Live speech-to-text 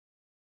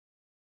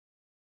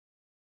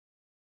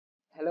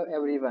Hello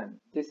everyone,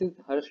 this is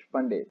Harsh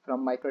Pandit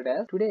from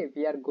Microdesk. Today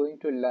we are going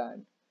to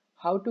learn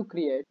how to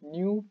create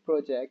new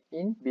project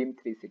in BIM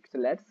 360. So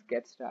let's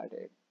get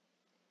started.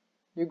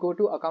 You go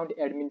to account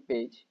admin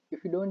page.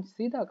 If you don't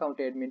see the account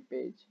admin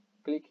page,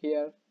 click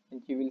here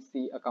and you will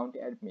see account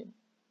admin.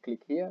 Click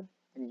here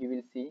and you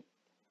will see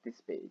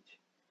this page.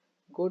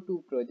 Go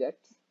to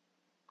projects,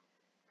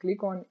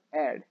 click on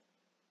add.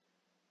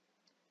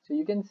 So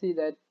you can see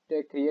that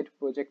create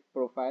project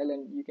profile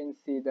and you can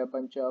see the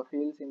bunch of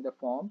fields in the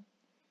form.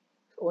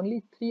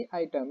 Only 3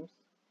 items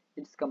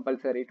it's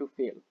compulsory to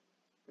fill.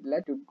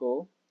 Let's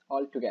go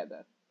all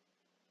together.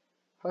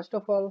 First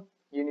of all,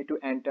 you need to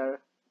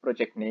enter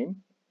project name.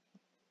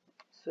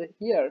 So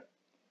here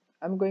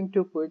I'm going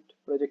to put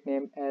project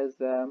name as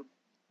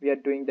we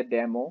are doing the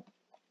demo.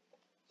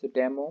 So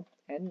demo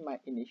and my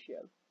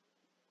initial.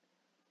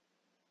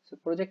 So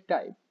project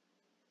type.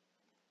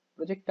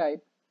 Project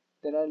type,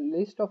 there are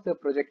list of the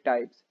project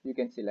types you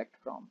can select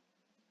from.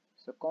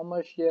 So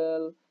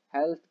commercial,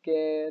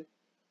 healthcare,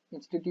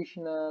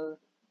 institutional,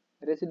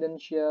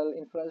 residential,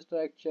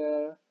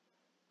 infrastructure.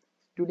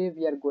 Today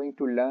we are going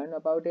to learn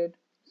about it,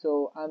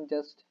 so I'm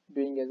just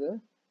doing as a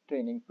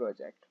training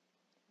project.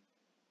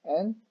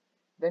 And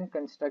then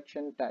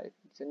construction type,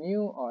 it's a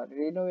new or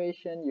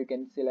renovation, you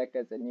can select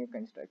as a new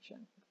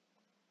construction.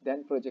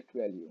 Then project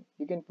value,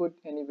 you can put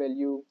any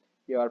value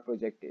your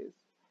project is.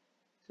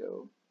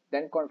 So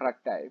then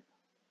contract type,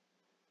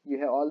 you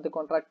have all the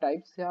contract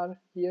types are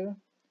here.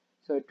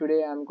 So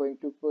today I'm going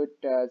to put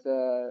as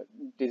a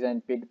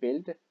design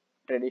build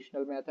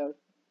traditional method.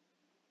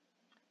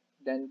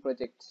 Then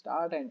project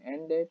start and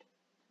end date.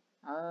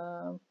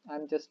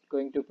 I'm just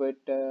going to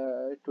put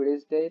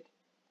today's date,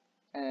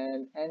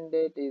 and end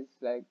date is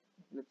like,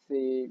 let's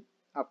say,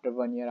 after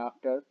 1 year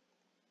after.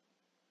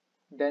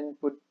 Then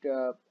put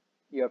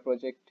your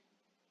project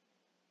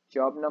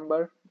job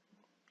number.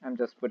 I'm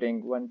just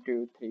putting 1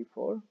 2 3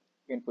 4. You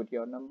can put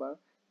your number.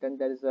 Then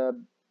there is a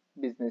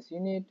business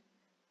unit.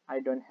 I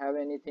don't have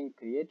anything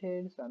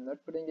created, so I'm not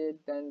putting it.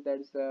 Then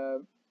there's a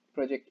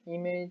project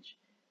image.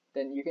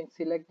 Then you can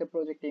select the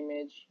project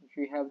image. If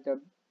you have the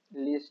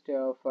list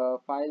of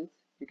files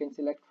you can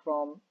select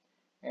from,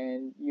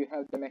 and you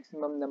have the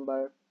maximum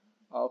number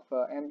of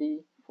MB.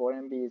 4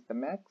 MB is the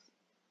max.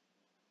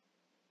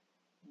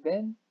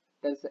 Then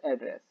there's the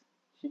address.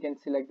 You can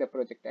select the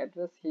project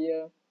address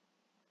here.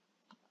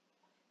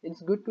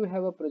 It's good to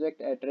have a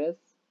project address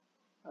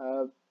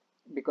uh,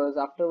 because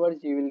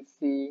afterwards you will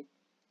see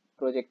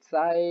project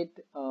site,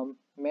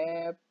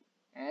 map,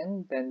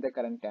 and then the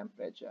current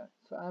temperature.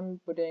 So I'm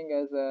putting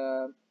as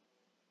a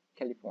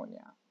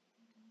California,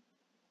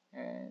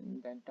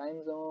 and then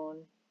time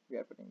zone we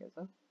are putting as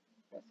a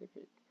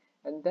Pacific.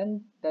 And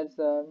then there's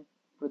a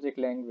project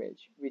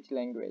language, which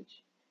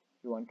language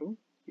you want to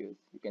use.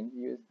 You can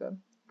use the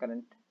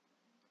current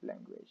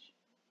language.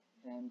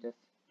 And I'm just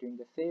doing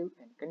the save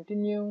and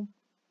continue.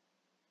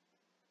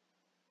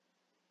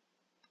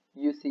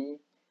 You see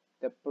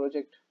the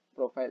project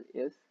profile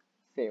is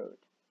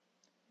saved.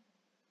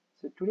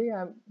 So today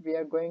we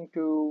are going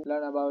to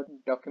learn about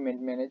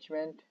document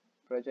management,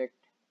 project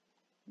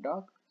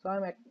doc. So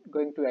I'm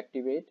going to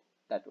activate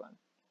that one.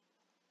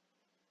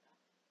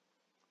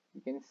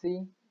 You can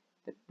see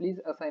that please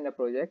assign a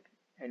project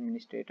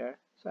administrator.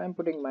 So I'm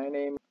putting my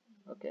name.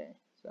 Okay,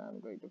 so I'm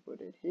going to put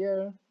it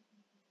here.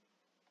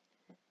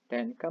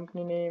 Then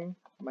company name,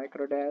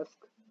 Microdesk.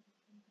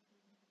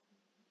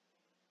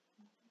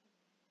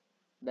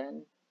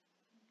 Then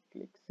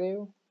click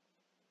save.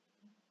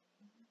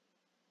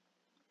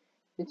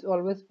 It's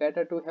always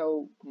better to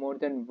have more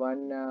than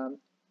one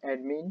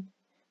admin,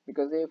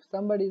 because if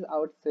somebody is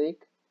out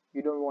sick,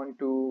 you don't want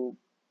to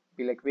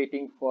be like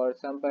waiting for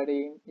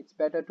somebody. It's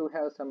better to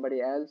have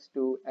somebody else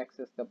to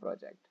access the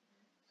project.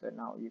 So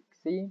now you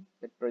see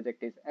that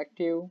project is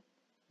active.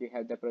 You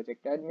have the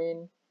project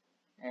admin,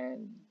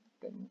 and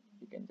then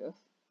you can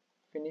just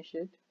finish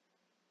it.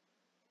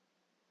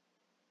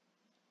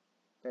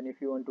 Then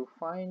if you want to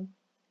find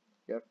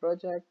your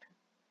project,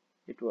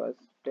 it was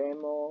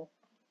demo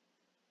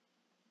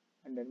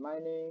and then my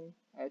name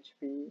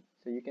HP.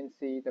 So you can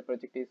see the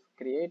project is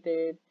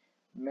created,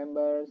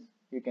 members,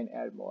 you can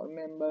add more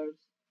members.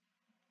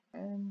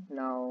 And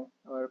now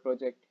our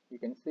project, you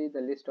can see the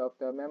list of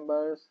the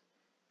members.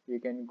 You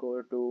can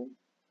go to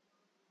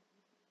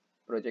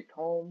project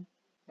home,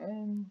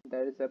 and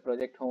there is a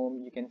project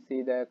home. You can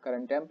see the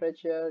current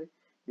temperature,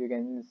 you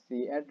can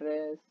see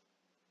address,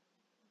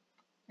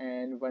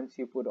 and once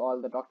you put all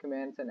the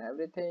documents and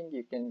everything,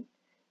 you can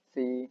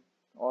see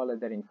all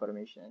other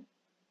information.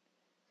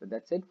 So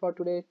that's it for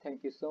today.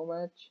 Thank you so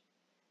much.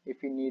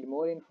 If you need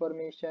more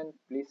information,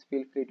 please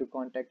feel free to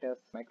contact us,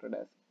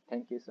 Microdesk.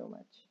 Thank you so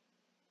much.